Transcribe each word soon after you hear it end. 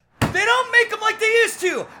make them like they used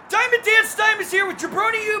to. Diamond Dance Time is here with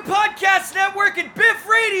Jabroni U Podcast Network and Biff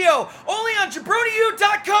Radio, only on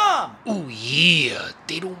JabroniU.com. Oh yeah,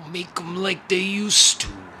 they don't make them like they used to.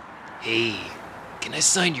 Hey, can I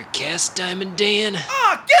sign your cast, Diamond Dan?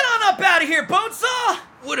 Ah, get on up out of here, Bonesaw!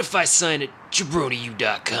 What if I sign at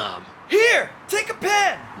JabroniU.com? Here, take a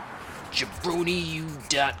pen.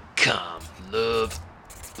 JabroniU.com. Love,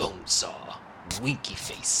 Bonesaw, Winky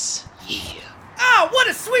Face. Yeah. Ah, what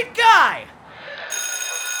a sweet guy!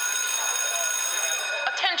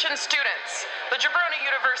 Attention students, the Jabroni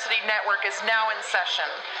University Network is now in session.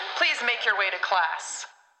 Please make your way to class.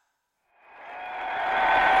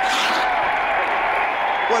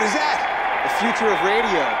 What is that? The future of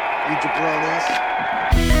radio, you jabronis.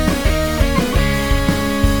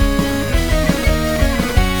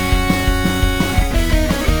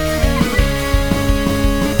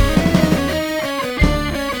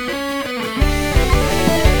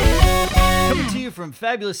 From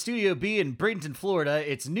Fabulous Studio B in Bradenton, Florida,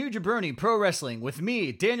 it's New Jabroni Pro Wrestling with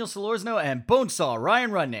me, Daniel Solorzano, and Bonesaw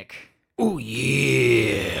Ryan Rudnick. Oh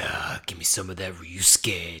yeah, give me some of that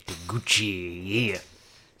Ryusuke, the Gucci, yeah.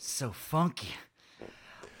 So funky.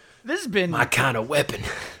 This has been my kind of weapon.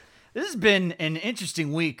 This has been an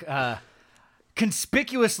interesting week,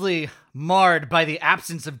 conspicuously marred by the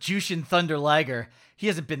absence of Jushin Thunder Liger. He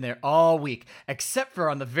hasn't been there all week, except for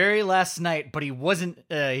on the very last night, but he wasn't,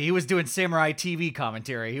 he was doing Samurai TV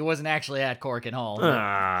commentary. He wasn't actually at Korakuen Hall.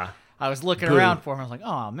 I was looking around for him. I was like,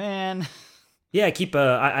 oh, man. Yeah,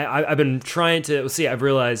 I've been trying to, see, I've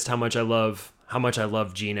realized how much I love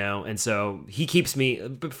Gino, and so he keeps me,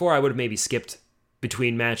 before I would have maybe skipped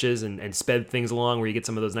between matches and sped things along where you get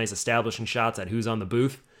some of those nice establishing shots at who's on the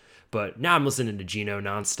booth. But now I'm listening to Gino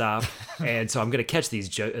nonstop, and so I'm gonna catch these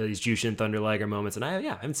Jushin Thunder Liger moments, and I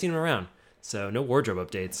haven't seen him around, so no wardrobe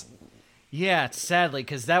updates. Yeah, sadly,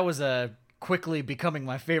 because that was quickly becoming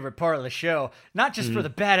my favorite part of the show. Not just for the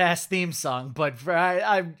badass theme song, but for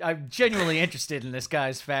I'm genuinely interested in this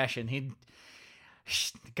guy's fashion.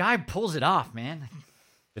 The guy pulls it off, man.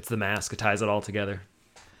 It's the mask; it ties it all together.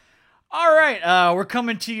 All right, we're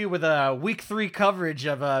coming to you with a Week 3 coverage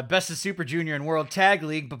of Best of Super Junior and World Tag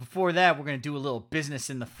League, but before that, we're going to do a little business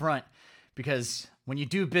in the front, because when you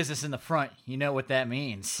do business in the front, you know what that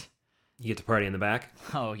means. You get to party in the back?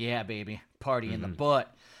 Oh, yeah, baby. Party in the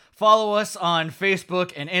butt. Follow us on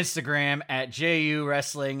Facebook and Instagram at JU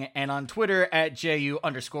Wrestling, and on Twitter at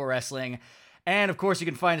JU_Wrestling. And, of course, you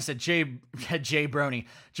can find us at Jbroni,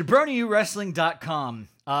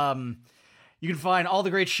 JabroniUWrestling.com. You can find all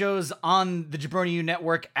the great shows on the Jabroni U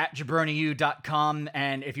Network at JabroniU.com.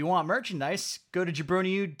 And if you want merchandise, go to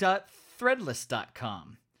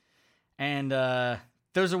JabroniU.threadless.com. And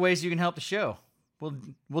those are ways you can help the show.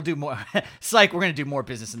 We'll do more. Psych, we're going to do more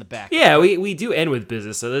business in the back. Yeah, we do end with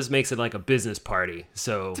business, so this makes it like a business party.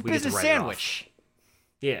 So it's a we business get to write sandwich.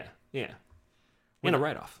 It off. Yeah. And a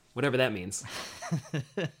write-off, whatever that means.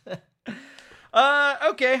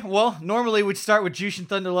 Okay, well, normally we'd start with Jushin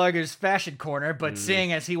Thunder Liger's fashion corner, but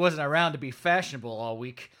seeing as he wasn't around to be fashionable all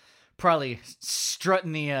week, probably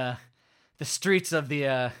strutting the streets of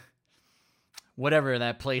the, whatever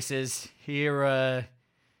that place is, here,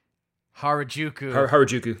 Harajuku.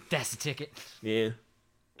 Harajuku. That's the ticket. Yeah.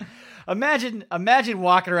 Imagine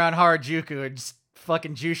walking around Harajuku and just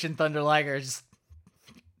fucking Jushin Thunder Liger just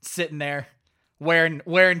sitting there, wearing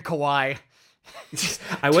kawaii.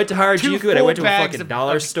 I went to Harajuku and I went to a bags fucking of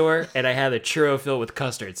dollar store and I had a churro filled with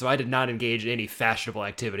custard, so I did not engage in any fashionable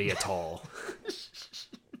activity at all.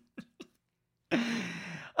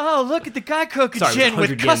 Oh, look at the guy cooking Sorry, gin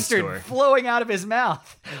with 100 yen custard store. flowing out of his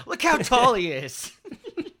mouth. Look how tall he is.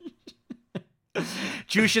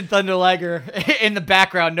 Jushin Thunder Liger in the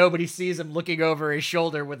background, nobody sees him looking over his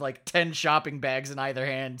shoulder with like 10 shopping bags in either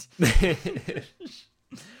hand.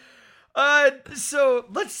 So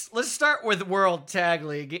let's start with World Tag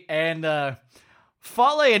League, and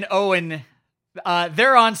Fale and Owen,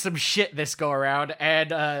 they're on some shit this go around, and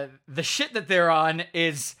the shit that they're on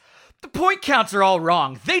is the point counts are all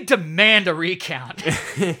wrong. They demand a recount.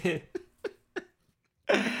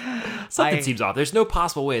 Something seems off. There's no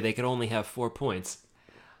possible way they could only have 4 points.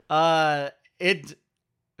 That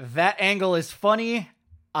angle is funny.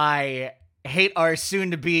 I hate our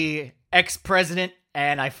soon-to-be ex-president,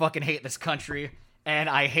 and I fucking hate this country, and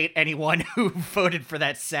I hate anyone who voted for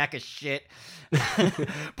that sack of shit.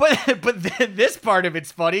 but this part of it's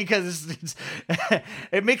funny because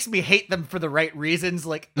it makes me hate them for the right reasons.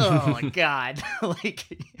 Like, oh my god, like,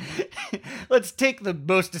 let's take the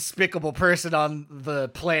most despicable person on the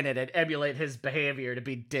planet and emulate his behavior to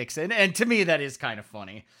be dicks, and to me that is kind of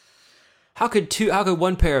funny. How could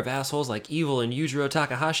one pair of assholes like Evil and Yujiro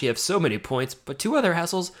Takahashi have so many points, but two other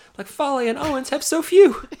assholes like Fale and Owens have so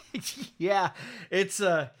few? Yeah, it's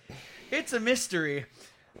a mystery.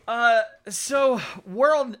 So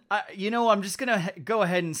World, I'm just gonna go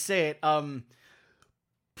ahead and say it. Ooh,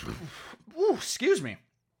 excuse me.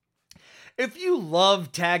 If you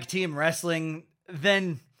love tag team wrestling,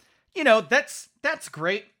 then that's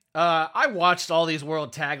great. I watched all these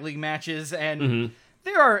World Tag League matches, and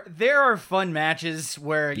there are fun matches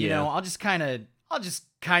where I'll just kind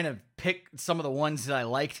of pick some of the ones that I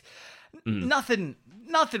liked. Nothing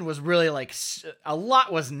was really like a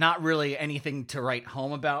lot was not really anything to write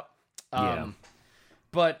home about.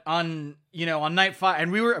 But on night 5,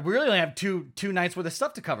 and we really only have two nights worth of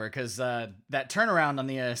stuff to cover because that turnaround on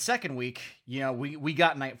the second week, we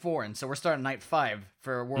got night 4, and so we're starting night 5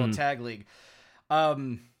 for World Tag League.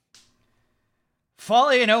 Fale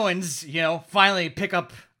and Owens, finally pick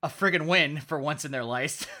up a friggin' win for once in their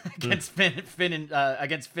lives against against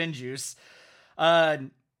FinJuice.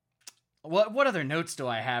 What other notes do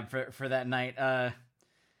I have for that night? Hanare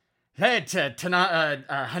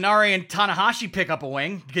and Tanahashi pick up a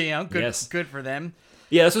win. Good for them.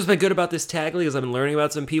 Yeah, that's what's been good about this tag league is I've been learning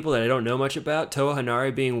about some people that I don't know much about. Toa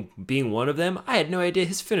Hanare being one of them. I had no idea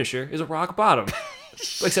his finisher is a rock bottom,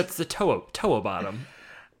 except it's a Toa bottom.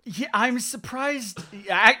 Yeah, I'm surprised.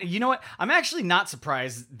 You know what? I'm actually not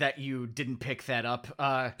surprised that you didn't pick that up.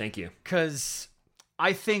 Thank you. Because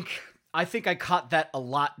I think I caught that a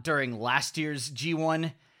lot during last year's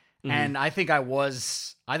G1, and I think I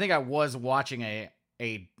was watching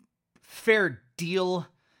a fair deal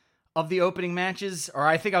of the opening matches, or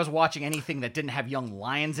I think I was watching anything that didn't have Young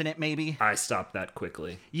Lions in it. Maybe I stopped that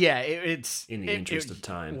quickly. Yeah, it's in the interest of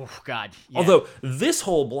time. Oh God! Yeah. Although this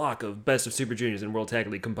whole block of Best of Super Juniors and World Tag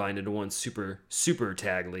League combined into one Super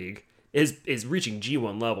Tag League is reaching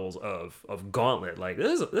G1 levels of Gauntlet. Like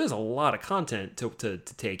there's a lot of content to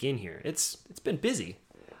take in here. It's been busy.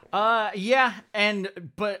 Yeah,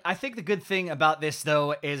 but I think the good thing about this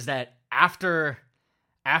though is that after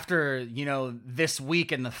this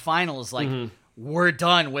week and the finals, like we're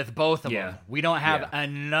done with both of them. We don't have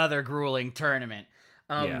another grueling tournament.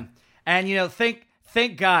 And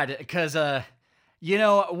thank God, because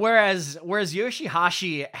whereas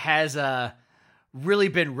Yoshihashi has really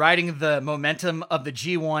been riding the momentum of the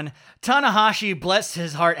G1, Tanahashi, bless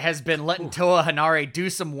his heart, has been letting Toa Hanare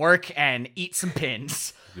do some work and eat some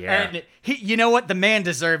pins. Yeah. And he, the man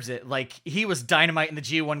deserves it. Like, he was dynamite in the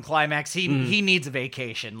G1 climax. He needs a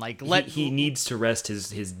vacation. Like, he needs to rest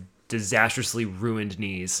his disastrously ruined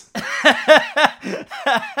knees.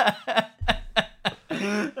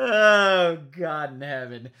 Oh God in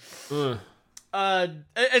heaven.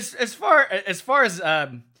 As far as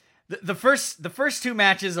the first two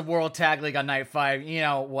matches of World Tag League on night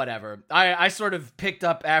 5, whatever. I sort of picked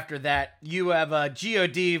up after that. You have God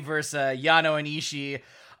versus Yano and Ishii.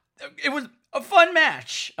 It was a fun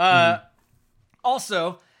match.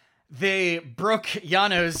 Also, they broke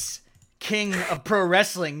Yano's King of Pro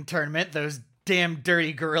Wrestling tournament. Those damn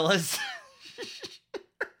dirty gorillas.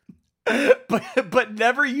 But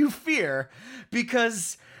never you fear,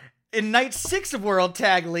 because in night 6 of World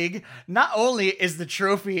Tag League, not only is the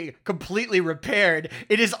trophy completely repaired,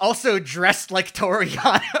 it is also dressed like Toru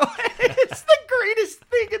Yano. It's the greatest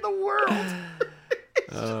thing in the world.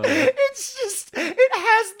 It's just, it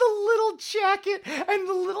has the little jacket and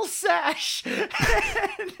the little sash.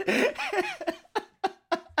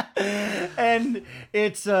 And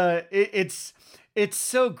it's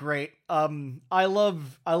so great. I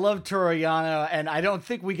love Toru Yano, and I don't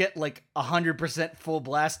think we get like 100% full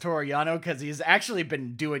blast Toru Yano because he's actually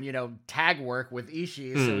been doing tag work with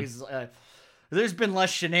Ishii, so he's there's been less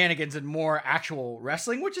shenanigans and more actual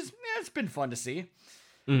wrestling, which is it's been fun to see.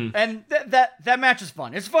 And that match is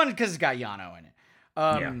fun. It's fun because it's got Yano in it.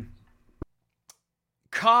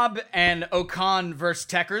 Cobb and Okan versus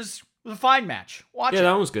Tekkers was a fine match. Watch it. Yeah,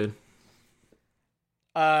 that one was good.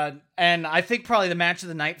 And I think probably the match of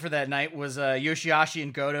the night for that night was Yoshihashi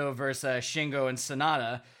and Goto versus Shingo and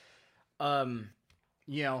Sanada.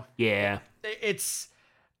 Yeah. It's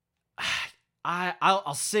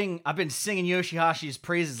I'll sing. I've been singing Yoshihashi's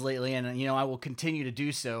praises lately, and I will continue to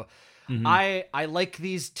do so. I like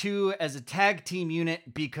these two as a tag team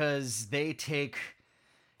unit because they take.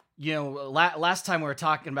 Last time we were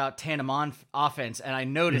talking about tandem offense, and I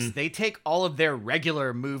noticed they take all of their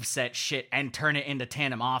regular moveset shit and turn it into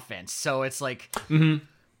tandem offense. So it's like, and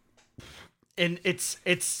it's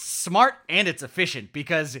smart and it's efficient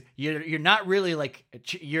because you're not really like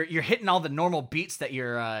you're hitting all the normal beats that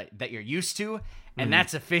you're used to, and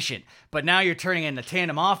that's efficient. But now you're turning into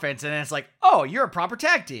tandem offense, and it's like, oh, you're a proper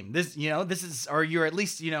tag team. This is, or you're at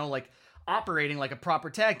least, like operating like a proper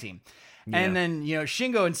tag team. Yeah. And then,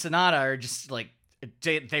 Shingo and Sonata are just like,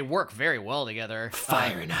 they work very well together.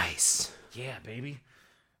 Fire and ice. Yeah, baby.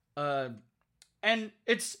 And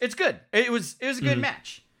it's good. It was a good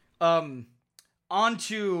match. On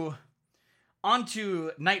to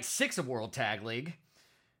night 6 of World Tag League.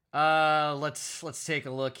 Let's take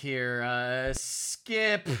a look here.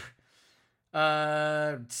 Skip. Skip.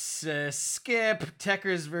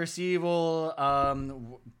 Tekkers versus Evil.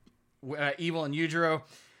 Evil and Yujiro.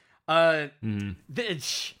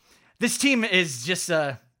 This team is just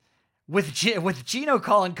with Gino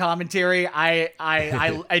calling commentary.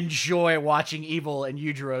 I enjoy watching Evil and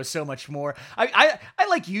Yujiro so much more. I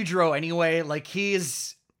like Yujiro anyway. Like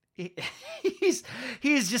he's the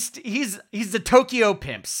Tokyo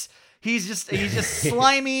Pimps. He's just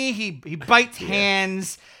slimy. He bites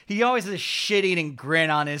hands. He always has a shit-eating grin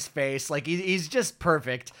on his face. Like he's just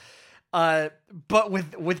perfect. But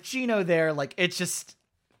with Gino there, like it's just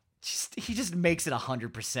he just makes it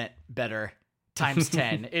 100% better times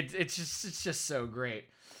 10. It's just so great.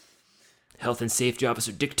 Health and Safety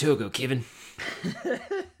Officer Dick Togo, Kevin.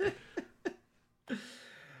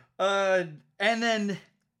 And then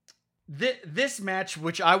this match,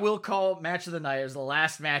 which I will call match of the night, is the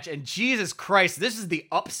last match, and Jesus Christ, this is the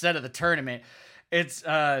upset of the tournament. What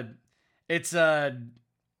am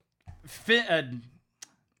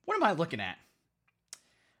I looking at?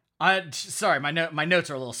 Sorry, my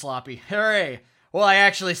notes are a little sloppy. Hooray! Well, I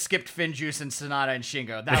actually skipped FinJuice and Sonata and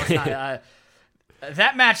Shingo. That was not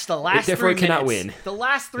that match. The last 3 minutes cannot win. The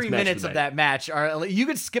last 3 minutes of that match are. You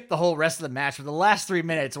could skip the whole rest of the match, but the last 3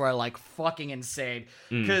 minutes were like fucking insane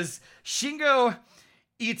because Shingo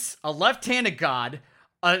eats a left-handed god.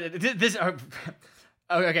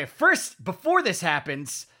 Okay, first before this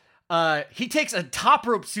happens, he takes a top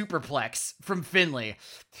rope superplex from Finlay.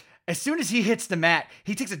 As soon as he hits the mat,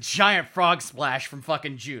 he takes a giant frog splash from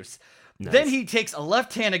fucking Juice. Nice. Then he takes a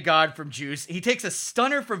left-handed god from Juice. He takes a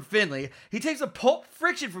stunner from Finlay. He takes a pulp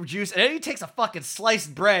friction from Juice, and then he takes a fucking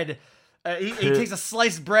sliced bread. He takes a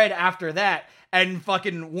sliced bread after that, and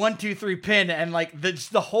fucking 1, 2, 3 pin, and like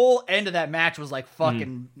the whole end of that match was like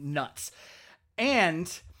fucking nuts. And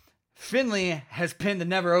Finlay has pinned the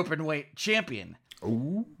never open weight champion.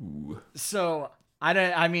 Ooh. So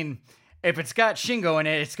I mean, if it's got Shingo in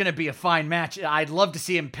it, it's gonna be a fine match. I'd love to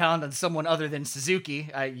see him pound on someone other than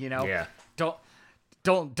Suzuki. Yeah.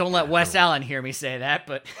 Don't let Wes Allen hear me say that,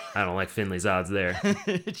 but I don't like Finley's odds there.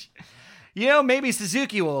 Maybe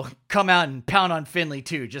Suzuki will come out and pound on Finlay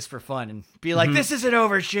too, just for fun, and be like, "This isn't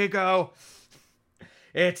over, Shingo.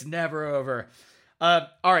 It's never over." All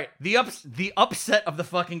right, the upset of the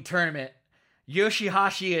fucking tournament: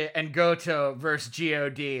 Yoshihashi and Goto versus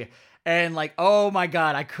God. And like, oh my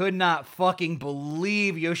god, I could not fucking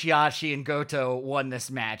believe Yoshihashi and Goto won this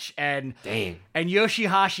match. And dang. And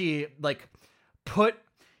Yoshihashi like put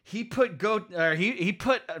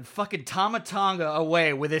fucking Tama Tonga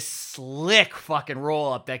away with this slick fucking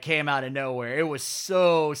roll up that came out of nowhere. It was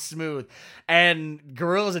so smooth. And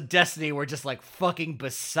Gorillas of Destiny were just like fucking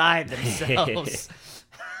beside themselves.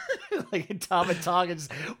 Like Tama Tonga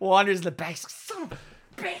just wanders in the back, son of a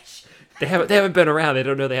bitch. They haven't been around. They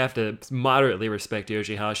don't know they have to moderately respect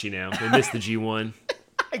Yoshihashi now. They missed the G1.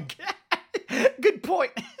 Good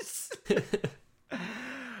point.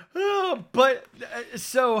 But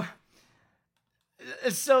so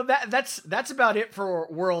that's about it for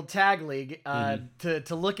World Tag League. To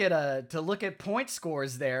look at point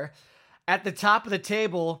scores there, at the top of the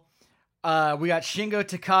table, we got Shingo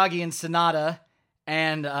Takagi and Sonata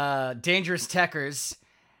and Dangerous Tekkers.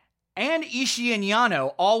 And Ishii and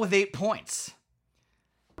Yano, all with 8 points.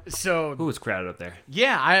 So who was crowded up there?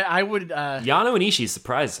 Yeah, I would. Yano and Ishii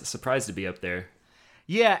surprised to be up there.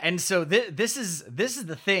 Yeah, and so this is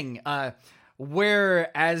the thing.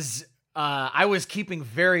 Whereas I was keeping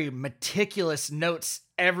very meticulous notes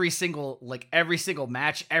every single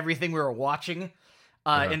match, everything we were watching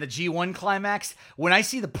in the G1 climax. When I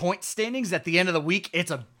see the point standings at the end of the week,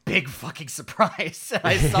 it's a big fucking surprise.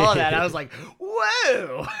 I saw that. I was like,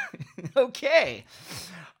 whoa, okay.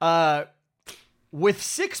 With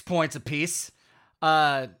 6 points apiece,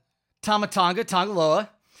 Tama Tonga, Tongaloa,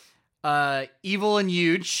 Evil and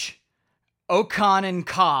Huge, Okan and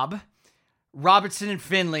Cobb, Robertson and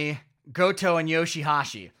Finlay, Goto and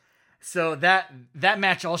Yoshihashi. So that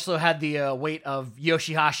match also had the weight of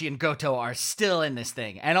Yoshihashi and Goto are still in this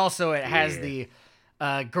thing. And also it has the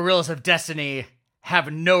Gorillas of Destiny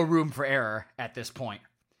have no room for error at this point.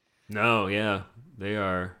 No, yeah, they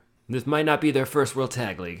are. This might not be their first World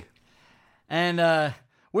Tag League. And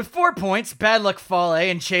with 4 points, Bad Luck Fale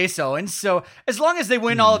and Chase Owens. So as long as they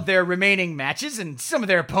win all of their remaining matches and some of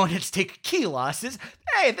their opponents take key losses,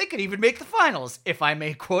 hey, they could even make the finals, if I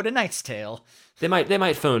may quote A Knight's Tale. They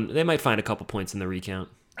might find a couple points in the recount.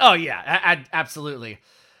 Oh yeah, absolutely.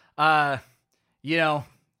 I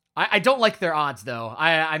don't like their odds though.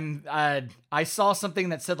 I saw something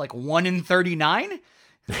that said like 1 in 39.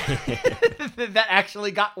 That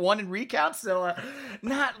actually got 1 in recount, so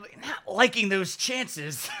not liking those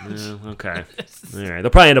chances. Okay, all right. They'll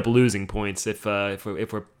probably end up losing points if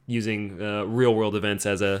we're using real world events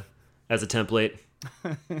as a template.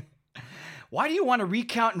 Why do you want to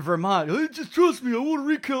recount in Vermont? Hey, just trust me, I want to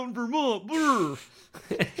recount in Vermont.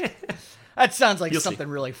 That sounds like something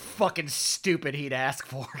really fucking stupid he'd ask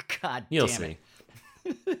for. God You'll damn see.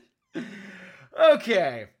 it.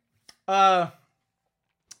 Okay.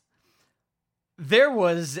 There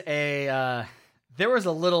was a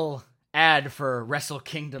little ad for Wrestle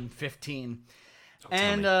Kingdom 15.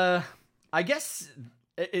 And I guess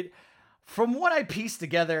from what I pieced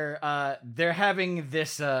together, they're having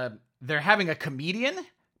a comedian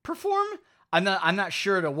perform. I'm not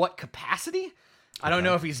sure to what capacity. I don't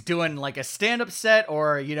know if he's doing like a stand-up set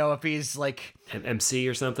or, if he's like an MC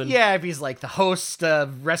or something. Yeah, if he's like the host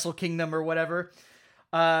of Wrestle Kingdom or whatever.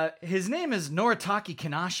 His name is Noritaki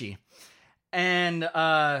Kanashi. And it's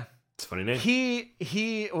a funny name. He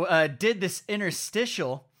did this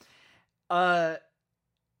interstitial as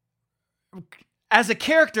a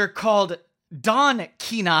character called Don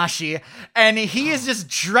Kinashi, and he is just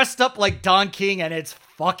dressed up like Don King, and it's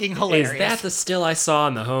fucking hilarious. Is that the still I saw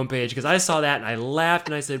on the homepage? Because I saw that and I laughed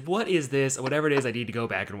and I said, "What is this?" Whatever it is, I need to go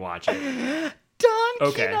back and watch it.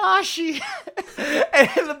 Don Kinashi,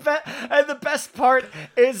 and the best part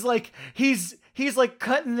is like he's like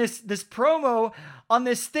cutting this promo on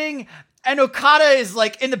this thing, and Okada is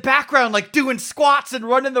like in the background, like doing squats and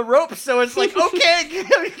running the ropes. So it's like, okay,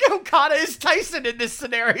 Okada is Tyson in this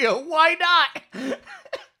scenario. Why not?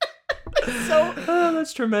 So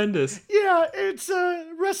that's tremendous. Yeah, it's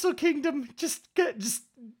Wrestle Kingdom. Just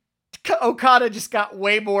Okada just got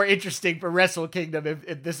way more interesting for Wrestle Kingdom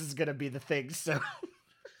if this is gonna be the thing. So,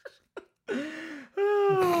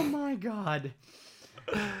 oh my god.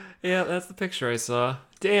 Yeah, that's the picture I saw.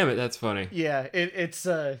 Damn it, that's funny. Yeah, it's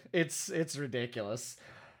ridiculous.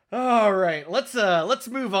 All right, let's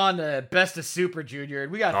move on to Best of Super Junior.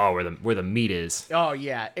 We got where the meat is. Oh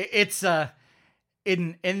yeah, it's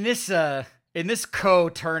in this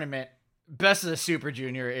co-tournament, Best of the Super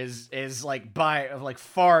Junior is like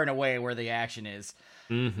far and away where the action is.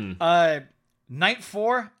 Mm-hmm. Night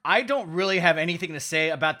 4, I don't really have anything to say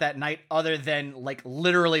about that night other than like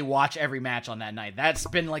literally watch every match on that night. That's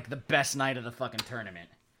been like the best night of the fucking tournament.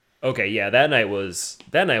 Okay, yeah, that night was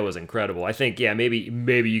incredible. I think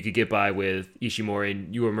maybe you could get by with Ishimori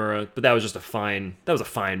and Uemura, but that was a fine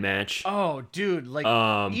match. Oh, dude, like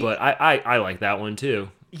but I like that one too.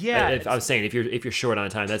 Yeah, I was saying if you're short on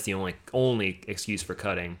time, that's the only excuse for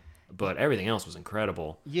cutting. But everything else was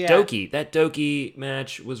incredible. Yeah. That Doki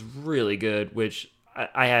match was really good, which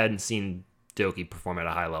I hadn't seen Doki perform at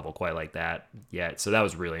a high level quite like that yet. So that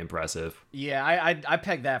was really impressive. Yeah, I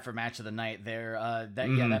pegged that for match of the night there.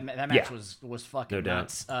 That match was fucking no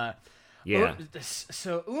nuts. Yeah.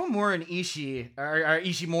 So Uemura and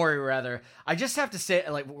Ishimori rather, I just have to say,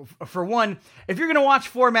 like, for one, if you're gonna watch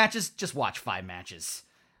 4 matches, just watch 5 matches.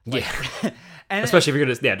 Like, yeah, and, especially if you're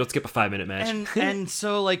gonna don't skip a 5-minute match. And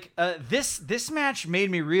so like this match made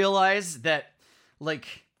me realize that like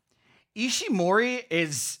Ishimori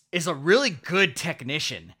is a really good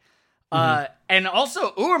technician, and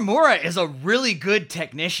also Uemura is a really good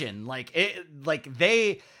technician.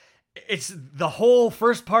 It's the whole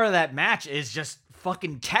first part of that match is just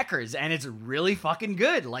fucking techers, and it's really fucking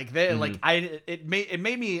good. Like it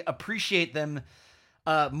made me appreciate them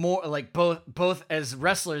more, like both as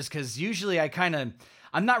wrestlers, because usually I'm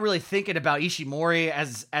not really thinking about Ishimori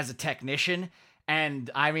as a technician, and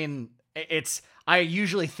I mean I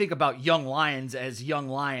usually think about Young Lions as Young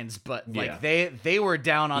Lions, but like they were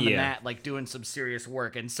down on the mat like doing some serious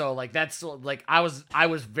work, and so like that's like I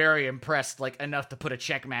was very impressed, like enough to put a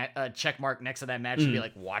check mark next to that match and be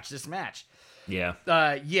like, watch this match. Yeah.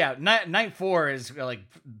 Night 4 is like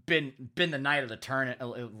been the night of the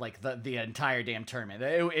tournament, like the entire damn tournament.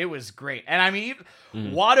 It was great, and I mean,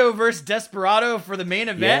 Wado versus Desperado for the main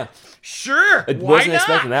event. Yeah. Sure, I why wasn't not?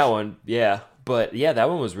 expecting that one. Yeah, but yeah, that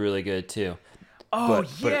one was really good too. Oh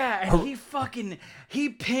yeah, and he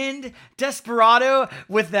pinned Desperado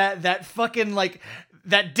with that fucking like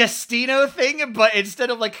that Destino thing, but instead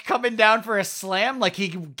of like coming down for a slam, like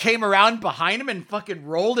he came around behind him and fucking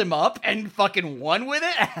rolled him up and fucking won with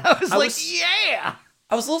it. I was yeah.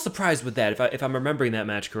 I was a little surprised with that. If I'm remembering that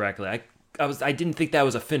match correctly, I didn't think that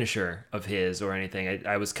was a finisher of his or anything.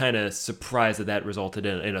 I was kind of surprised that resulted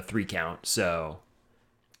in a 3 count. So,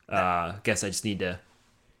 guess I just need to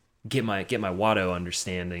get my Watto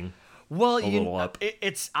understanding. Well, a little up.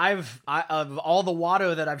 Of all the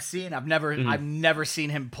Watto that I've seen, I've never seen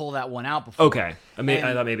him pull that one out before. Okay,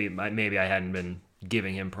 I thought maybe I hadn't been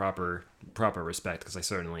giving him proper respect, because I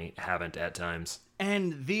certainly haven't at times.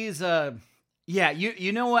 And these, yeah,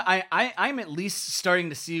 you know what? I'm at least starting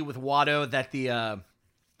to see with Watto that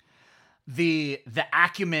the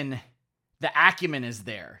acumen is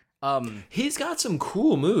there. He's got some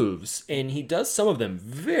cool moves, and he does some of them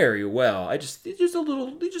very well. He just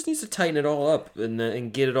needs to tighten it all up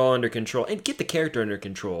and get it all under control and get the character under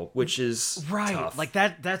control, which is right. tough. Like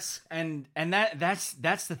that's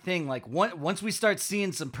the thing. Like once we start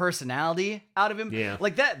seeing some personality out of him, yeah.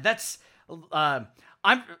 Like that's I'm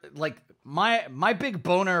like my big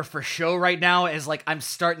boner for show right now is like I'm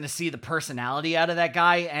starting to see the personality out of that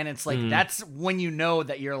guy, and it's like that's when you know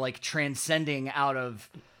that you're like transcending out of,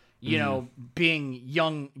 you know, being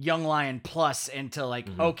young Lion Plus into like,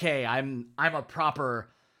 okay, I'm a proper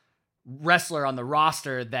wrestler on the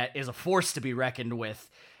roster that is a force to be reckoned with.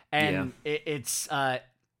 And it's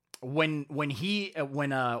when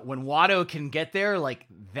Watto can get there, like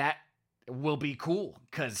that will be cool,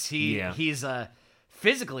 because he's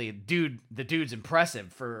physically the dude's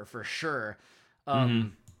impressive for sure.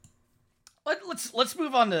 Let's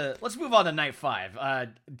move on to night 5.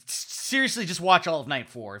 Seriously, just watch all of night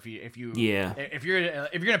 4 if you're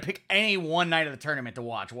gonna pick any one night of the tournament to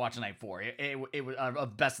watch night 4. It was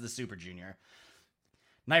Best of the Super Junior.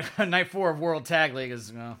 Night 4 of World Tag League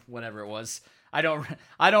is whatever it was. I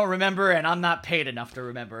don't remember, and I'm not paid enough to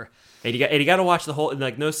remember. And you got to watch the whole,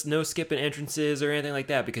 like, no skipping entrances or anything like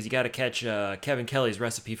that, because you got to catch Kevin Kelly's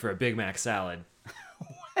recipe for a Big Mac salad.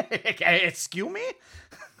 Excuse me?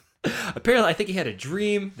 Apparently, I think he had a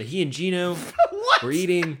dream that he and Gino were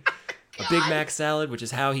eating a Big Mac salad, which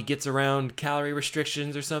is how he gets around calorie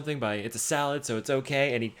restrictions or something. It's a salad, so it's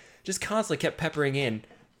okay. And he just constantly kept peppering in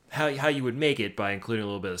how you would make it by including a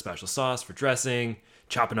little bit of special sauce for dressing,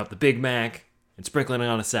 chopping up the Big Mac, and sprinkling it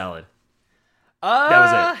on a salad.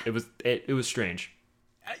 That was it. It was strange.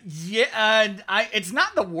 Yeah, it's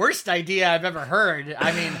not the worst idea I've ever heard.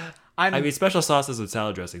 I mean, special sauces with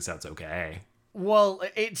salad dressing sounds okay. Well,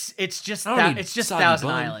 it's just Thousand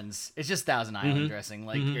Islands. It's just Thousand Island dressing.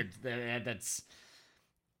 Like that's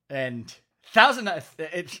and Thousand.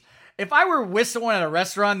 If I were with someone at a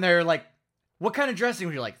restaurant, they're like, "What kind of dressing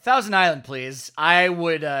would you like?" Thousand Island, please. I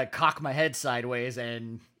would cock my head sideways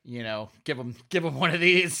and give them one of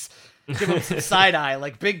these, give them some side eye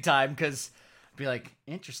like big time, because I'd be like,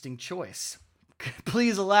 interesting choice.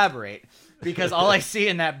 Please elaborate. Because all I see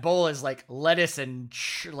in that bowl is like lettuce and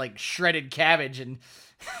like shredded cabbage and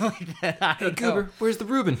like that. Hey Goober, where's the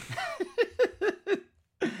Reuben?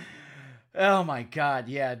 Oh my god,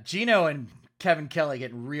 yeah. Gino and Kevin Kelly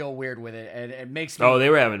get real weird with it, and it makes me. Oh, they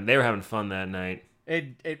were having fun that night.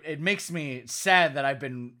 It makes me sad that I've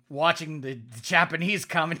been watching the Japanese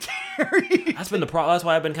commentary. That's been the problem. That's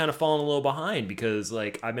why I've been kind of falling a little behind, because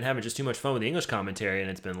like I've been having just too much fun with the English commentary, and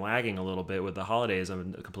it's been lagging a little bit with the holidays.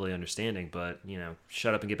 I'm completely understanding, but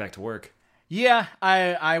shut up and get back to work. Yeah,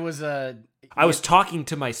 I was talking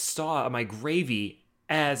to my gravy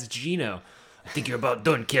as Gino. I think you're about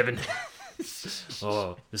done, Kevin.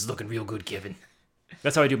 Oh, this is looking real good, Kevin.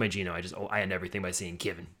 That's how I do my Gino. I end everything by saying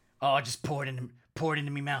Kevin. Oh, just pour it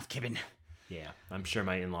into me mouth, Kevin. Yeah, I'm sure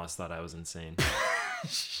my in-laws thought I was insane.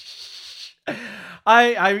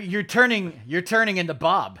 You're turning into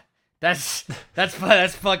Bob. That's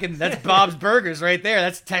Bob's Burgers right there.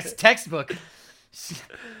 That's textbook.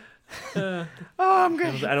 Oh, I'm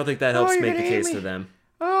good. I don't think that helps make the case to them.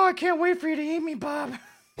 Oh, I can't wait for you to eat me, Bob.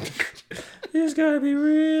 It's gotta be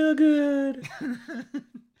real good.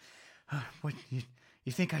 What you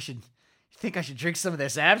think I should? You think I should drink some of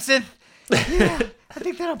this absinthe? Yeah, I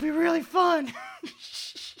think that'll be really fun.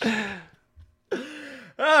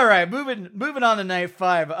 All right, moving on to night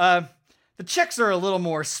 5. The checks are a little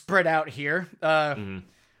more spread out here. I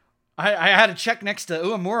had a check next to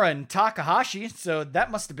Uemura and Takahashi, so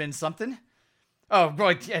that must have been something. Oh,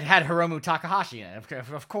 boy, it had Hiromu Takahashi in it,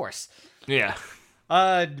 of course. Yeah.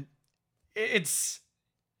 It's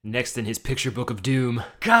next in his picture book of doom.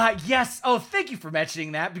 God, yes. Oh, thank you for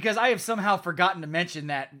mentioning that, because I have somehow forgotten to mention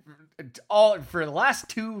that all for the last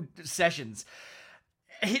 2 sessions.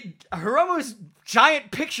 Hiromu's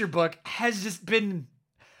giant picture book has just been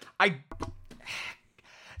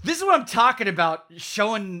This is what I'm talking about.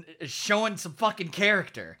 Showing some fucking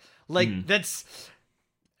character. Like that's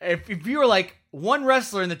if you were like one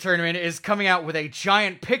wrestler in the tournament is coming out with a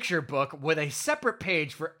giant picture book with a separate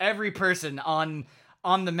page for every person on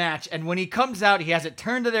the match, and when he comes out, he has it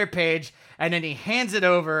turned to their page, and then he hands it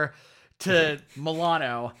over to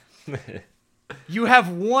Milano. You have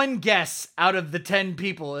one guess out of the 10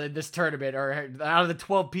 people in this tournament, or out of the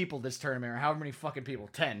 12 people this tournament, or however many fucking people,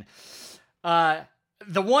 10.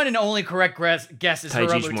 The one and only correct guess is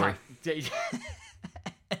Hiromu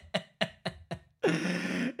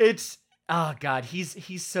It's oh god,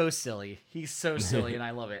 he's so silly. He's so silly, and I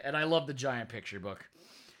love it. And I love the giant picture book.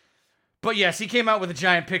 But yes, he came out with a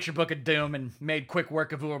giant picture book of Doom and made quick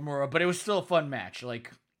work of Uemura, but it was still a fun match.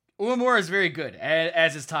 Like Uemura is very good,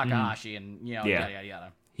 as is Takahashi, and yada yada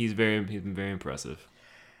yada. He's been very impressive.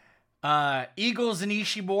 Eagles and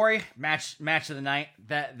Ishimori match of the night.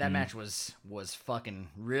 That match was fucking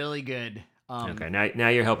really good. Okay, now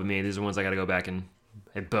you're helping me. These are the ones I got to go back and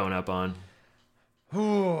bone up on.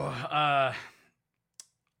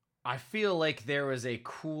 I feel like there was a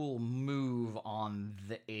cool move on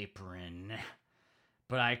the apron,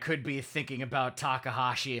 but I could be thinking about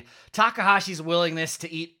Takahashi. Takahashi's willingness to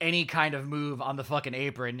eat any kind of move on the fucking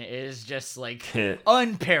apron is just like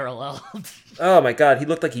unparalleled. Oh my god, he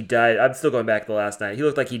looked like he died. I'm still going back to last night. He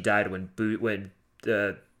looked like he died when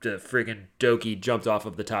the friggin' Doki jumped off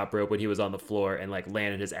of the top rope when he was on the floor and like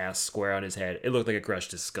landed his ass square on his head. It looked like it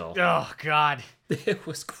crushed his skull. Oh god, it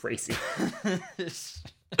was crazy.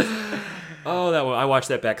 Oh, that one! I watched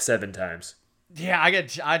that back 7 times. Yeah,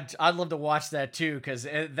 I'd love to watch that too, because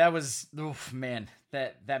that was, oof, man,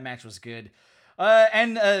 that match was good.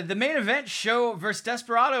 And the main event, Show versus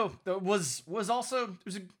Desperado, was also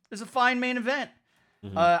it was a fine main event.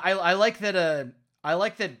 Mm-hmm. I like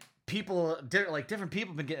that people like different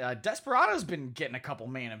people been getting. Desperado's been getting a couple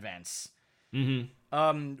main events. Mm-hmm.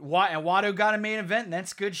 And Wado got a main event, and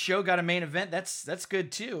that's good. Show got a main event, that's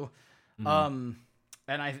good too. Mm-hmm.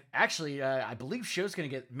 And I believe Show's gonna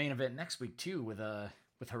get main event next week too with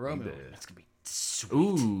Hiromu. That's gonna be sweet.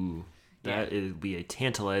 Ooh, that would be a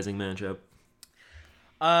tantalizing matchup.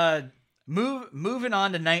 Moving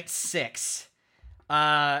on to night 6.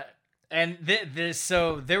 And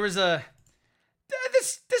so there was a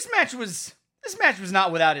this match was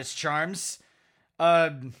not without its charms.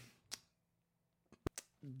 Doki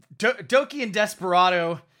and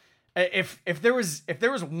Desperado. If there was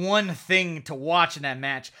one thing to watch in that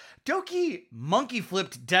match, Doki monkey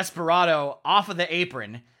flipped Desperado off of the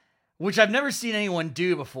apron, which I've never seen anyone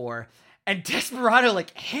do before, and Desperado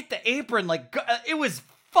like hit the apron like it was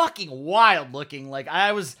fucking wild looking. Like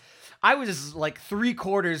I was like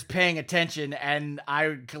 3/4 paying attention, and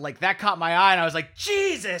I like that caught my eye, and I was like,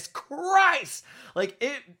 Jesus Christ! Like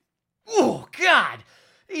it. Oh God,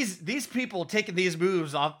 these people taking these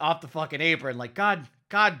moves off the fucking apron, like God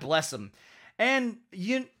bless them. And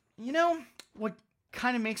you know what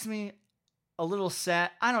kind of makes me a little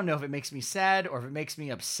sad? I don't know if it makes me sad or if it makes me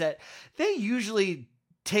upset. They usually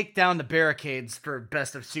take down the barricades for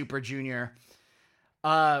Best of Super Junior.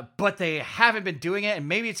 But they haven't been doing it, and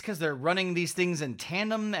maybe it's because they're running these things in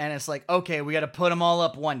tandem, and it's like, okay, we got to put them all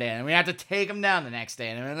up one day, and we have to take them down the next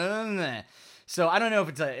day. So I don't know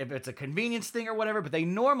if it's a convenience thing or whatever, but they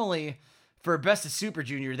normally, for Best of Super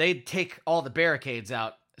Junior, they take all the barricades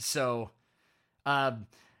out. So,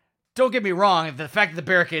 don't get me wrong, the fact that the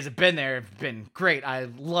barricades have been there have been great. I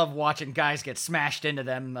love watching guys get smashed into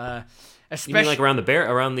them, especially... You mean like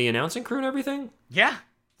around the announcing crew and everything? Yeah.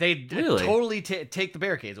 They really? totally take the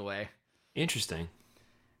barricades away. Interesting.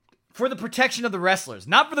 For the protection of the wrestlers,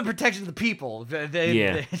 not for the protection of the people.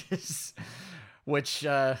 Which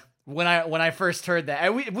when I first heard that,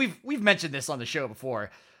 and we've mentioned this on the show before,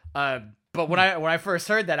 but when I first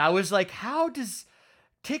heard that, I was like, how does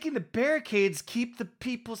taking the barricades keep the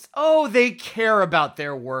people's? Oh, they care about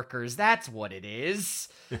their workers. That's what it is.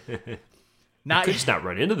 They could just not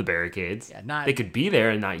run into the barricades. Yeah, they could be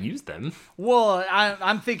there and not use them. Well,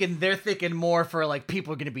 I'm thinking they're thinking more for like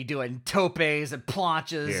people are going to be doing topes and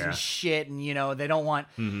planchas and shit, and they don't want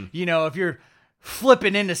if you're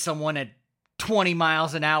flipping into someone at 20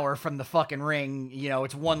 miles an hour from the fucking ring,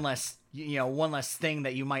 it's one less thing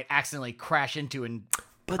that you might accidentally crash into and.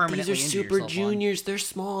 But these are Super Juniors. They're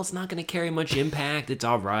small. It's not going to carry much impact. It's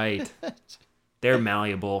all right. They're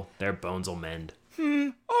malleable. Their bones will mend.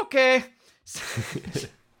 Okay.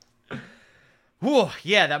 Whew,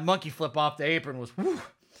 yeah, that monkey flip off the apron was. Whew.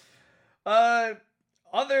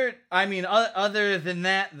 Other than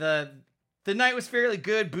that, the night was fairly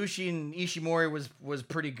good. Bushi and Ishimori was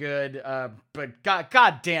pretty good. But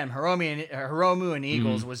god damn, Hiromu and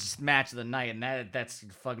Eagles was just match of the night, and that's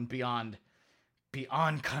fucking beyond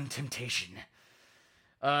contemplation.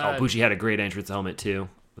 Bushi had a great entrance helmet too,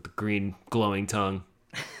 with the green glowing tongue.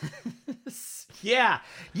 Yeah.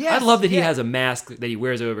 I love that he has a mask that he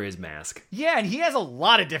wears over his mask. Yeah, and he has a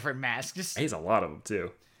lot of different masks. He has a lot of them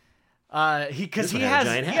too. He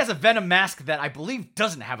has a Venom mask that I believe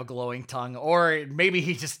doesn't have a glowing tongue, or maybe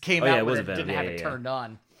he just came out with it, didn't have it turned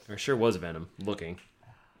on. Or sure was Venom looking.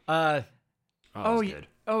 Good.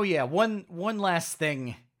 One last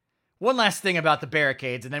thing about the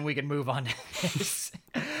barricades, and then we can move on to this.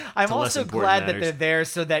 I'm also glad that they're there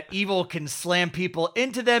so that Evil can slam people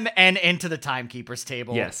into them and into the Timekeeper's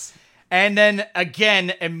table. Yes. And then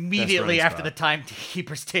again, immediately after the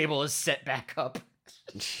Timekeeper's table is set back up.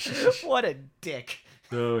 What a dick.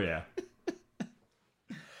 Oh, yeah.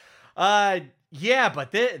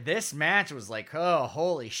 But this match was like, oh,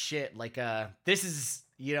 holy shit. Like, this is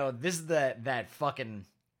that fucking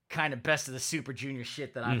kind of best of the Super Junior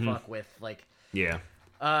shit that I fuck with. Like, yeah.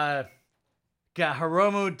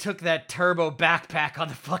 Hiromu took that turbo backpack on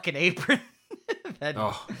the fucking apron.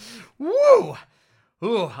 Woo!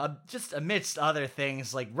 Ooh, just amidst other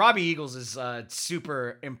things, like Robbie Eagles is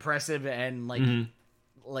super impressive, and like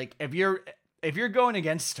if you're going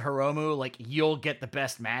against Hiromu, like you'll get the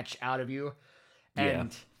best match out of you.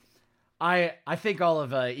 And I think all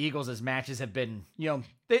of Eagles' matches have been,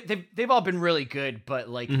 they've all been really good, but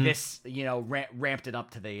like this, ramped it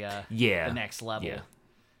up to the next level. Yeah.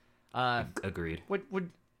 Agreed.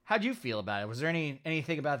 How'd you feel about it? Was there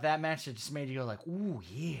anything about that match that just made you go like, ooh,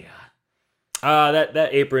 yeah?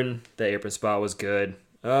 That apron spot was good.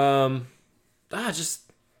 Just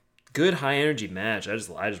good high energy match. I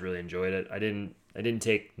just really enjoyed it. I didn't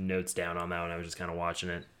take notes down on that one. I was just kind of watching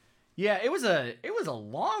it. Yeah, it was a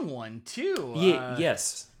long one too.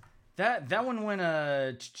 Yes. That one went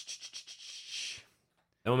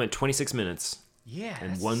That one went 26 minutes. Yeah.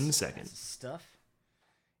 And 1 second. Stuff.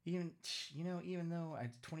 Even though I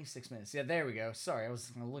 26 minutes. Yeah, there we go. Sorry, I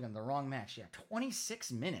was looking at the wrong match. Yeah,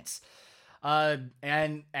 26 minutes. And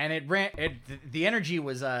the energy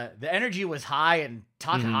was high, and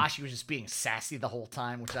Takahashi was just being sassy the whole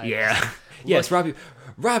time, which I yes, Robbie,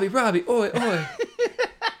 oi.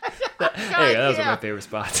 That was one of my favorite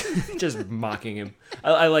spots. Just mocking him.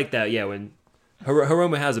 I like that. Yeah, when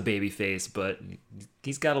Hiromu has a baby face, but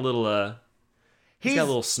he's got a little he's got a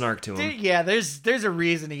little snark to him. Yeah, there's a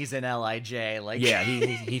reason he's in LIJ. Like, yeah,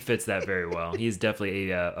 he fits that very well. He's definitely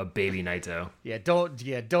a baby Naito. Don't.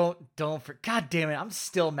 God damn it! I'm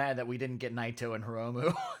still mad that we didn't get Naito and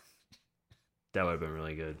Hiromu. That would have been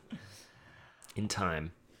really good. In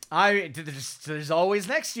time. There's always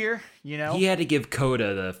next year, He had to give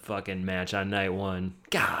Kota the fucking match on night one.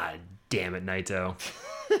 God damn it, Naito.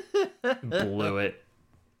 Blew it.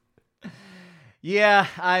 Yeah,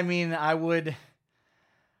 I mean, I would,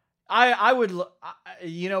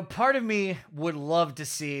 part of me would love to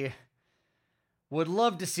see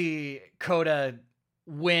Kota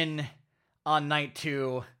win on night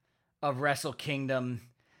 2 of Wrestle Kingdom,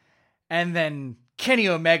 and then Kenny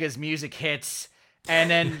Omega's music hits,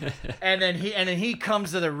 and then he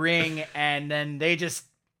comes to the ring, and then they just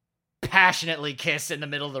passionately kiss in the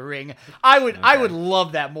middle of the ring. I would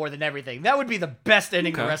love that more than everything. That would be the best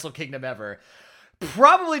ending to Wrestle Kingdom ever.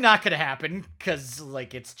 Probably not going to happen because,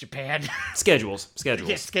 like, it's Japan. Schedules. Yeah,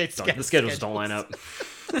 the schedules don't line up.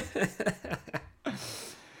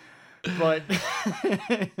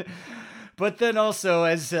 But then also,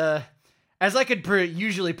 as I could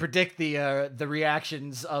usually predict the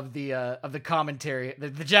reactions of the commentary,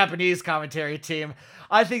 the Japanese commentary team,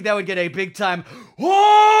 I think that would get a big time.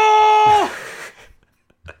 Whoa!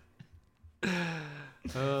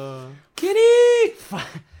 Kenny!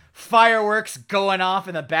 Fireworks going off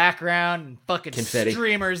in the background, and fucking confetti.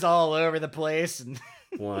 Streamers all over the place, and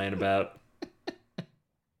flying about.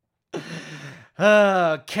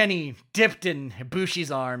 Kenny dipped in Ibushi's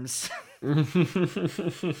arms.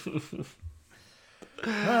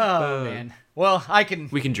 Oh man. Well,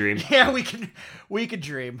 we can dream. Yeah, we can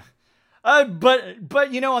dream. But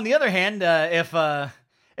on the other hand, if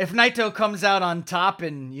Naito comes out on top,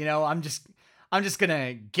 and I'm just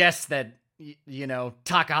gonna guess that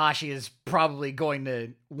Takahashi is probably going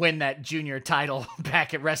to win that junior title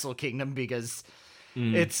back at Wrestle Kingdom, because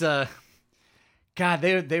it's God,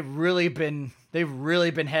 they've really been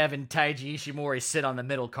having Taiji Ishimori sit on the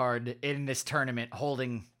middle card in this tournament,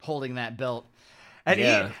 holding that belt. And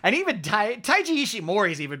even Taiji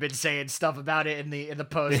Ishimori's even been saying stuff about it in the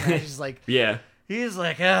post. He's like, yeah, He's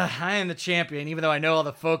like, I am the champion, even though I know all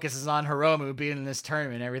the focus is on Hiromu being in this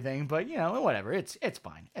tournament and everything. But, you know, whatever. It's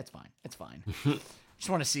fine. It's fine. Just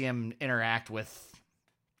want to see him interact with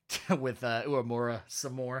Uemura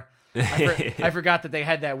some more. I forgot that they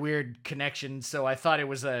had that weird connection, so I thought it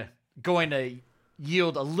was going to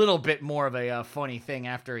yield a little bit more of a funny thing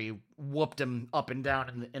after he whooped him up and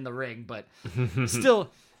down in the ring. But still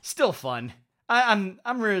fun. I'm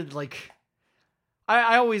really like...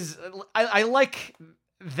 I like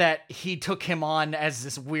that he took him on as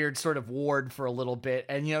this weird sort of ward for a little bit,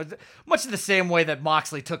 and you know, much in the same way that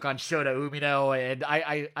Moxley took on Shota Umino, and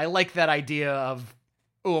I like that idea of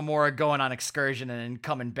Uemura going on excursion and then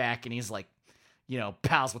coming back, and he's like, you know,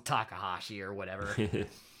 pals with Takahashi or whatever.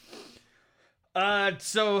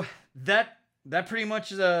 So that pretty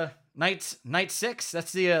much is night 6.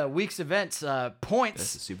 That's the week's events. Points.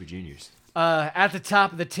 That's the Super Juniors. At the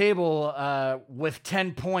top of the table, with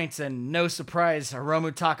 10 points, and no surprise,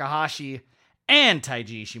 Hiromu Takahashi and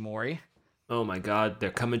Taiji Ishimori. Oh my god, they're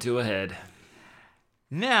coming to a head.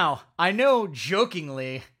 Now, I know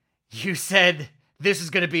jokingly you said this is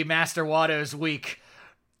going to be Master Wado's week.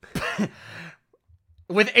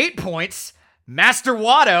 With 8 points, Master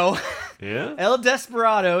Wado, Yeah? El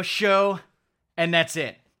Desperado, Show, and that's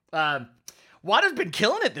it. Wado's been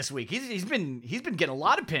killing it this week. He's been getting a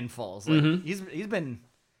lot of pinfalls. Like he's been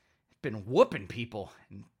whooping people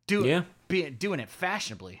and doing it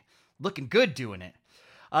fashionably, looking good doing it.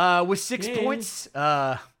 With 6 points,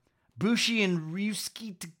 Bushi and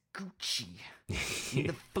Ryusuke Taguchi,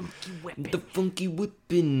 the funky weapon. The funky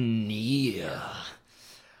whipping, yeah.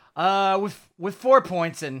 With 4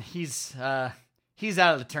 points, and he's out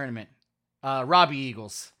of the tournament. Robbie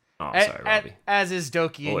Eagles. Oh, sorry, Robbie. As is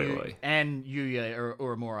Doki Oi. and Yuya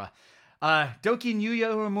Uemura. Doki and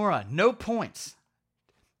Yuya Uemura, no points.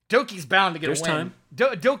 Doki's bound to get a win. Time.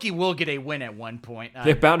 Doki will get a win at one point.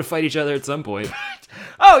 They're bound to fight each other at some point.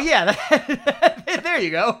 Oh yeah, there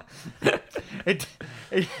you go. It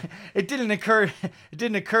didn't occur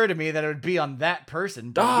to me that it would be on that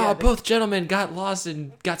person. But yeah, Both gentlemen got lost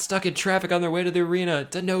and got stuck in traffic on their way to the arena.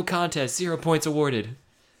 To no contest, 0 points awarded.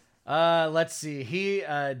 Let's see.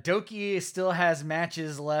 Doki still has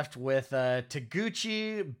matches left with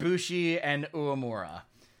Taguchi, Bushi, and Uemura.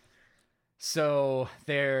 So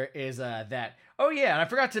there is that. Oh yeah, and I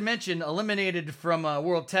forgot to mention, eliminated from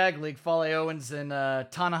World Tag League, Fale Owens and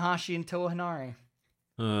Tanahashi and Toa Hinari.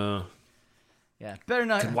 Yeah, better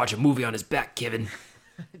not. Could watch a movie on his back, Kevin.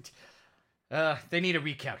 They need a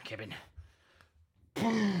recount, Kevin.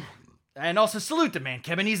 And also salute the man,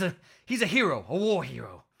 Kevin. He's a hero, a war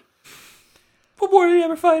hero. What war did he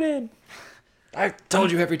ever fight in? I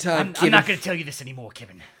told you every time, I'm not going to tell you this anymore,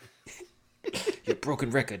 Kevin. Your broken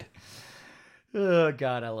record. Oh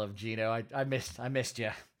God, I love Gino. I missed you.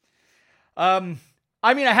 I mean,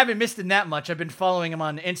 I haven't missed him that much. I've been following him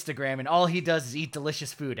on Instagram, and all he does is eat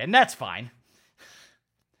delicious food, and that's fine.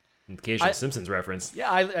 Occasional Simpsons reference.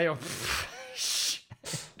 Yeah, I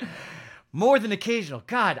more than occasional.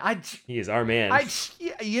 God, he is our man.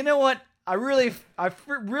 You know what? I really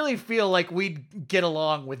feel like we'd get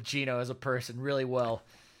along with Gino as a person really well.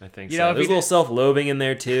 I think you so. know, There's a little self-loathing in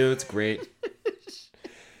there too. It's great.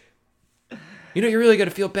 You know, you're really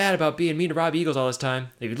gonna feel bad about being mean to Rob Eagles all this time.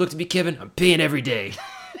 If you look to me, Kevin, I'm paying every day.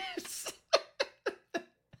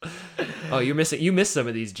 Oh, you missed some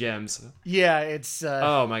of these gems. Yeah, it's.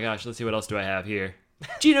 Oh my gosh, let's see what else do I have here.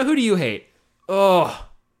 Gino, who do you hate? Oh,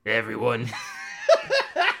 everyone.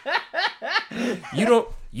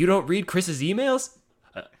 You don't read Chris's emails?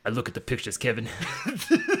 I look at the pictures, Kevin.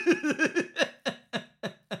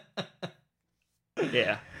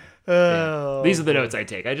 Yeah. Oh, these are the notes I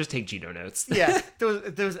take. I just take Gino notes. Yeah,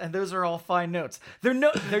 those are all fine notes. They're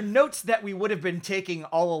notes that we would have been taking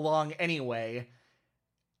all along anyway,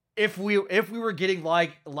 if we were getting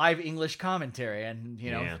live English commentary, and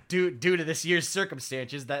you know, due to this year's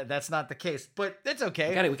circumstances, that's not the case. But it's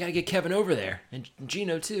okay. We gotta get Kevin over there, and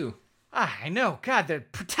Gino too. I know. God,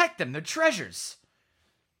 protect them. They're treasures.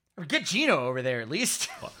 Or get Gino over there at least.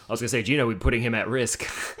 Well, I was gonna say Gino, we're putting him at risk.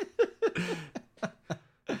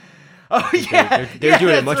 Oh yeah, they're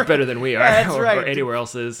doing it much better than we are, that's right. or anywhere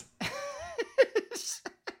else is.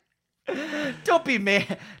 Don't be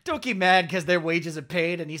mad. Don't get mad because their wages are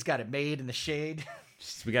paid and he's got it made in the shade.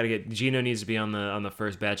 We gotta get Gino needs to be on the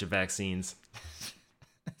first batch of vaccines.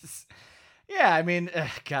 Yeah, I mean,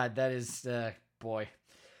 God, that is boy.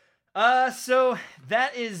 So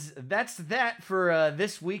that's that for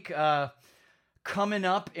this week. Coming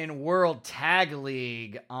up in World Tag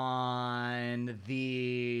League on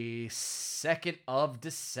the 2nd of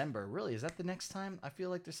December. Really, is that the next time? I feel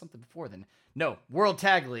like there's something before then. No, World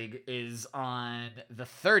Tag League is on the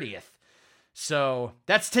 30th. So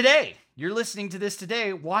that's today. You're listening to this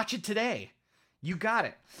today. Watch it today. You got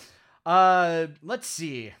it. Let's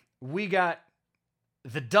see. We got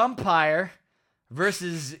the Dumpire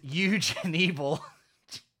versus Huge and Evil.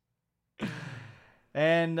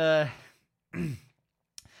 And I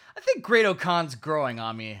think Great O'Con's growing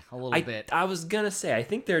on me a little bit. I was going to say, I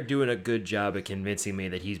think they're doing a good job at convincing me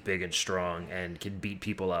that he's big and strong and can beat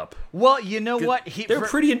people up. Well, you know what? They're a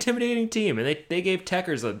pretty intimidating team, and they gave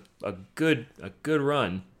Techers a good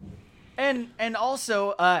run. And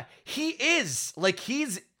also, he is, like,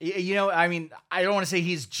 he's, you know, I mean, I don't want to say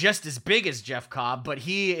he's just as big as Jeff Cobb, but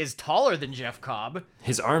he is taller than Jeff Cobb.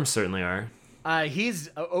 His arms certainly are. He's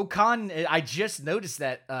O'Con. I just noticed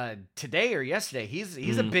that today or yesterday.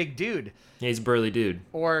 He's a big dude. Yeah, he's a burly dude.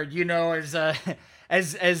 Or you know,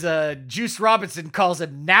 as Juice Robinson calls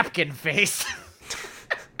him, napkin face.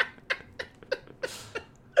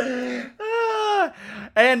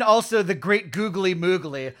 And also the Great Googly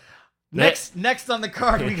Moogly. Next on the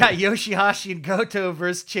card, we got Yoshihashi and Goto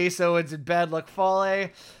versus Chase Owens and Bad Luck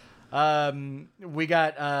Fale. We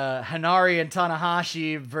got Hanari and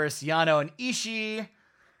Tanahashi versus Yano and Ishii.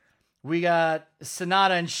 We got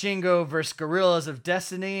Sonata and Shingo versus Gorillas of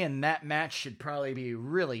Destiny, and that match should probably be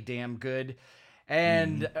really damn good.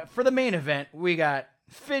 And for the main event, we got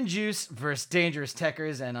Finjuice versus Dangerous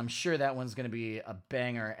Techers, and I'm sure that one's going to be a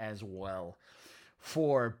banger as well.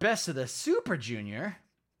 For Best of the Super Junior,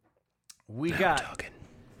 we got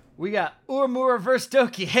Uemura versus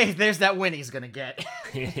Doki. Hey, there's that win he's going to get.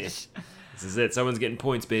 This is it. Someone's getting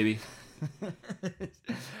points, baby. We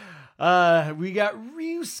got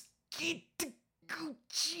Ryusuke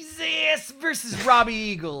Taguchi's ass versus Robbie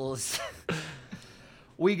Eagles.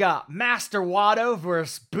 We got Master Wato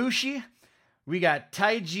versus Bushi. We got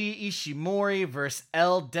Taiji Ishimori versus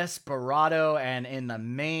El Desperado. And in the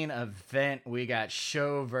main event, we got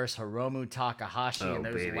Sho versus Hiromu Takahashi. And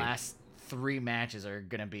those last 3 matches are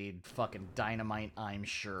gonna be fucking dynamite, I'm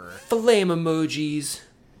sure. Flame emojis.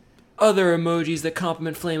 Other emojis that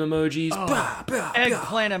complement flame emojis. Oh, bah, bah,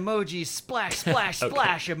 eggplant emoji, splash, splash,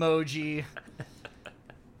 splash emoji.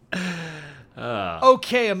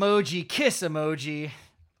 Okay emoji, kiss emoji.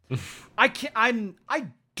 I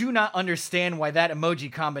do not understand why that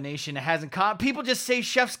emoji combination hasn't people just say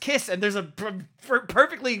chef's kiss and there's a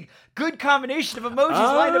perfectly good combination of emojis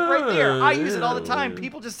lined up right there. I use it all the time.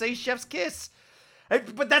 People just say chef's kiss.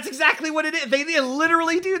 But that's exactly what it is. They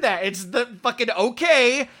literally do that. It's the fucking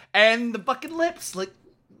okay and the fucking lips. Like,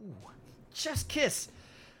 ooh, chef's kiss.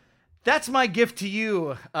 That's my gift to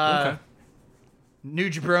you, New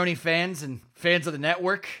Jabroni fans and fans of the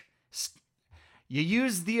network. You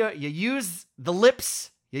use the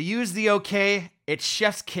lips. You use the okay. It's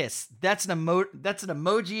chef's kiss. That's an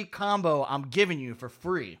emoji combo I'm giving you for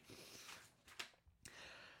free.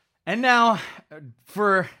 And now,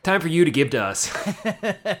 time for you to give to us.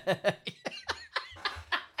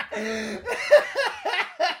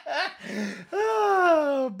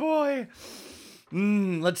 Oh boy.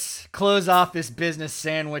 Let's close off this business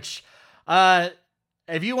sandwich.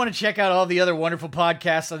 If you want to check out all the other wonderful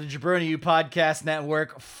podcasts on the Jabroni U Podcast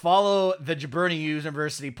Network, follow the Jabroni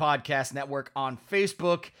University Podcast Network on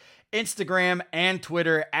Facebook, Instagram, and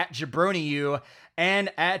Twitter at JabroniU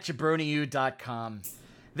and at JabroniU.com.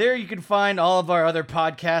 There you can find all of our other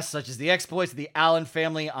podcasts, such as The Exploits of the Allen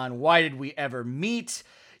Family on Why Did We Ever Meet?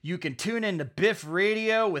 You can tune in to Biff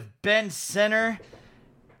Radio with Ben Center.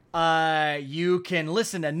 You can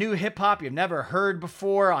listen to new hip-hop you've never heard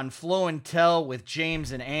before on Flow and Tell with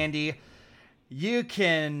James and Andy. You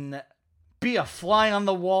can be a fly on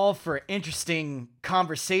the wall for interesting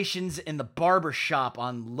conversations in the barbershop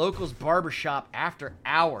on Locals Barbershop After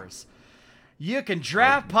Hours. You can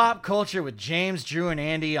draft pop culture with James, Drew, and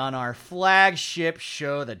Andy on our flagship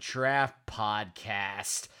show, The Draft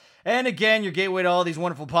Podcast. And again, your gateway to all these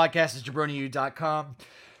wonderful podcasts is JabroniU.com.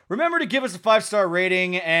 Remember to give us a 5-star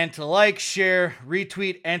rating and to like, share,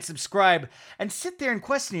 retweet, and subscribe. And sit there and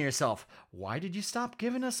question yourself, why did you stop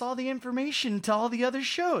giving us all the information to all the other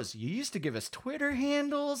shows? You used to give us Twitter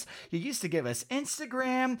handles. You used to give us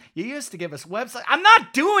Instagram. You used to give us websites. I'm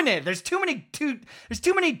not doing it. There's too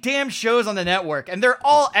many damn shows on the network, and they're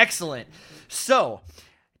all excellent. So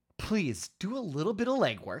please do a little bit of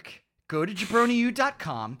legwork. Go to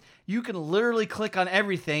JabroniU.com. You can literally click on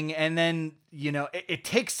everything, and then, you know, it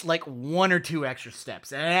takes like 1 or 2 extra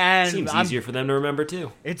steps. And seems easier for them to remember,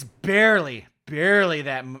 too. It's barely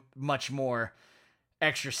that much more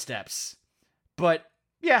extra steps. But,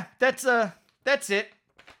 yeah, that's it.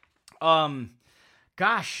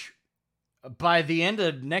 Gosh, by the end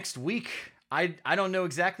of next week, I don't know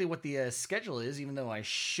exactly what the schedule is, even though I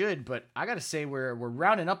should. But I gotta say we're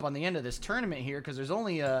rounding up on the end of this tournament here because there's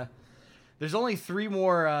only 3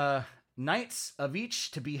 more nights of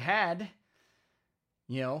each to be had.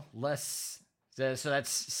 You know, less. So that's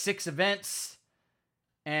 6 events,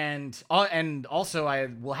 and also I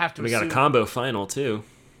will have to. We got a combo final too.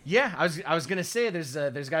 Yeah, I was gonna say there's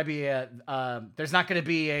gotta be there's not gonna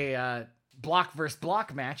be a block versus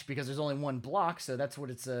block match because there's only one block, so that's what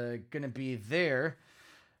it's gonna be there.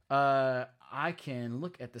 I can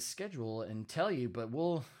look at the schedule and tell you, but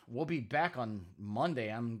we'll be back on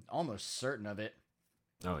Monday. I'm almost certain of it.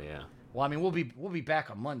 Oh yeah. Well, I mean we'll be back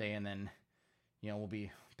on Monday, and then we'll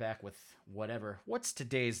be back with whatever. What's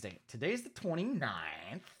today's date? Today's the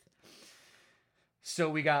 29th. So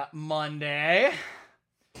we got Monday.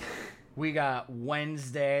 We got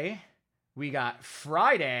Wednesday. We got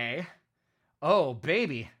Friday. Oh,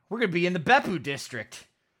 baby. We're going to be in the Beppu district.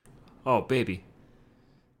 Oh, baby.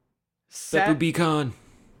 Beppu Beacon.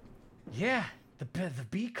 Yeah, the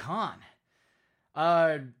Beacon.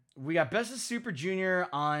 We got Best of Super Junior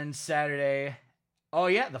on Saturday. Oh,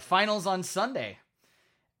 yeah, the finals on Sunday.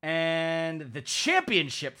 And the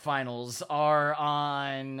championship finals are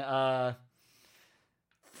on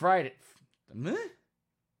Friday.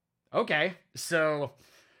 Okay, so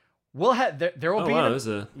we'll have there will be. Wow, there's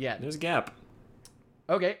a gap.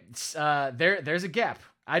 Okay, there's a gap.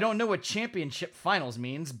 I don't know what championship finals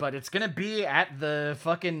means, but it's gonna be at the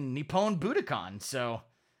fucking Nippon Budokan. So,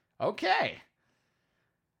 okay.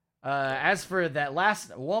 As for that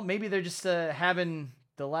last, well, maybe they're just having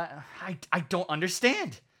the last. I don't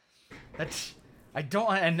understand. I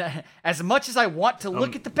don't. And as much as I want to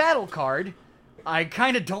look at the battle card, I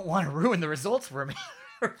kind of don't want to ruin the results for me.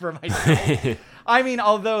 For myself. I mean,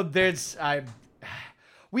 although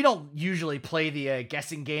we don't usually play the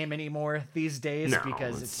guessing game anymore these days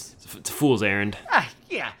because it's a fool's errand.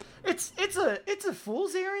 Yeah, it's a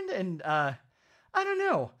fool's errand, and I don't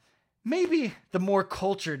know. Maybe the more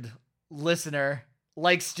cultured listener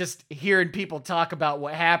likes just hearing people talk about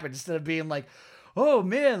what happened instead of being like, "Oh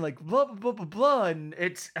man, like blah blah blah blah blah."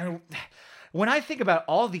 And when I think about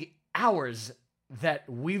all the hours that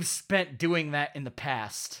we've spent doing that in the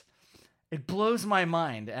past, it blows my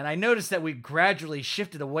mind. And I noticed that we gradually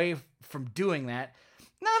shifted away from doing that,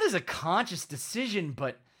 not as a conscious decision,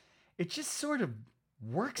 but it just sort of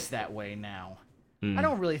works that way now. I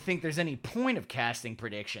don't really think there's any point of casting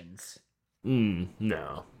predictions.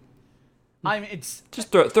 No. I mean, it's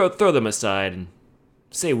just throw them aside and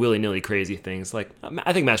say willy-nilly crazy things. Like,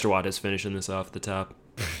 I think Master Watt is finishing this off the top.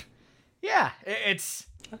 Yeah, it's...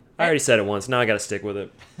 I already said it once. Now I got to stick with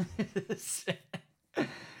it.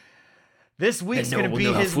 This week's going to be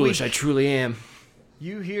know his how foolish week. I truly am.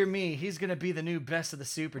 You hear me? He's going to be the new Best of the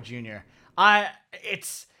Super Junior. I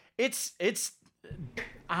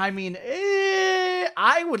mean,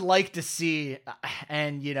 I would like to see,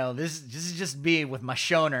 and this is just me with my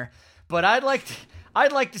Shoner, but I'd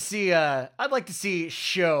like to see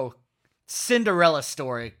Sho Cinderella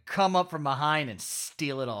story come up from behind and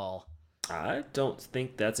steal it all. I don't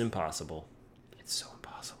think that's impossible. It's so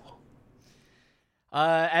impossible.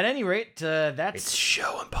 At any rate, that's... It's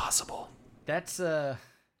Sho impossible. That's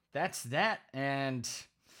that, and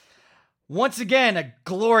once again, a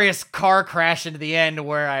glorious car crash into the end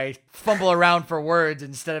where I fumble around for words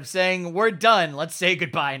instead of saying, "We're done, let's say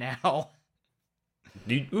goodbye now."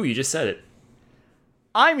 You just said it.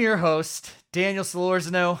 I'm your host, Daniel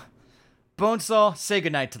Solorzano. Bonesaw, say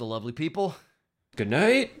goodnight to the lovely people. Good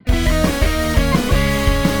night.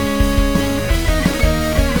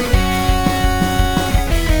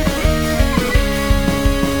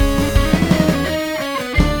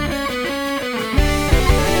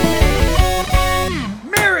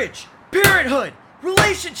 Marriage, parenthood,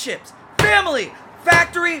 relationships, family,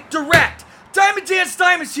 factory, direct. Diamond Dance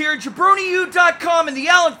Time is here at JabroniU.com and the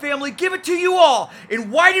Allen family give it to you all.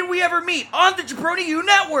 And why did we ever meet on the Jabroni U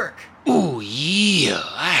Network? Ooh, yeah,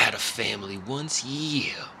 I had a family once,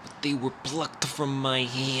 yeah. But they were plucked from my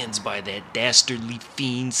hands by that dastardly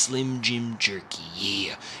fiend Slim Jim Jerky,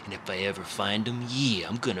 yeah. And if I ever find them, yeah,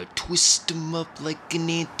 I'm gonna twist them up like an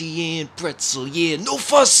Auntie Anne pretzel, yeah. No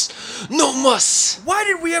fuss, no muss. Why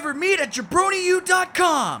did we ever meet at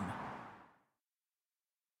JabroniU.com?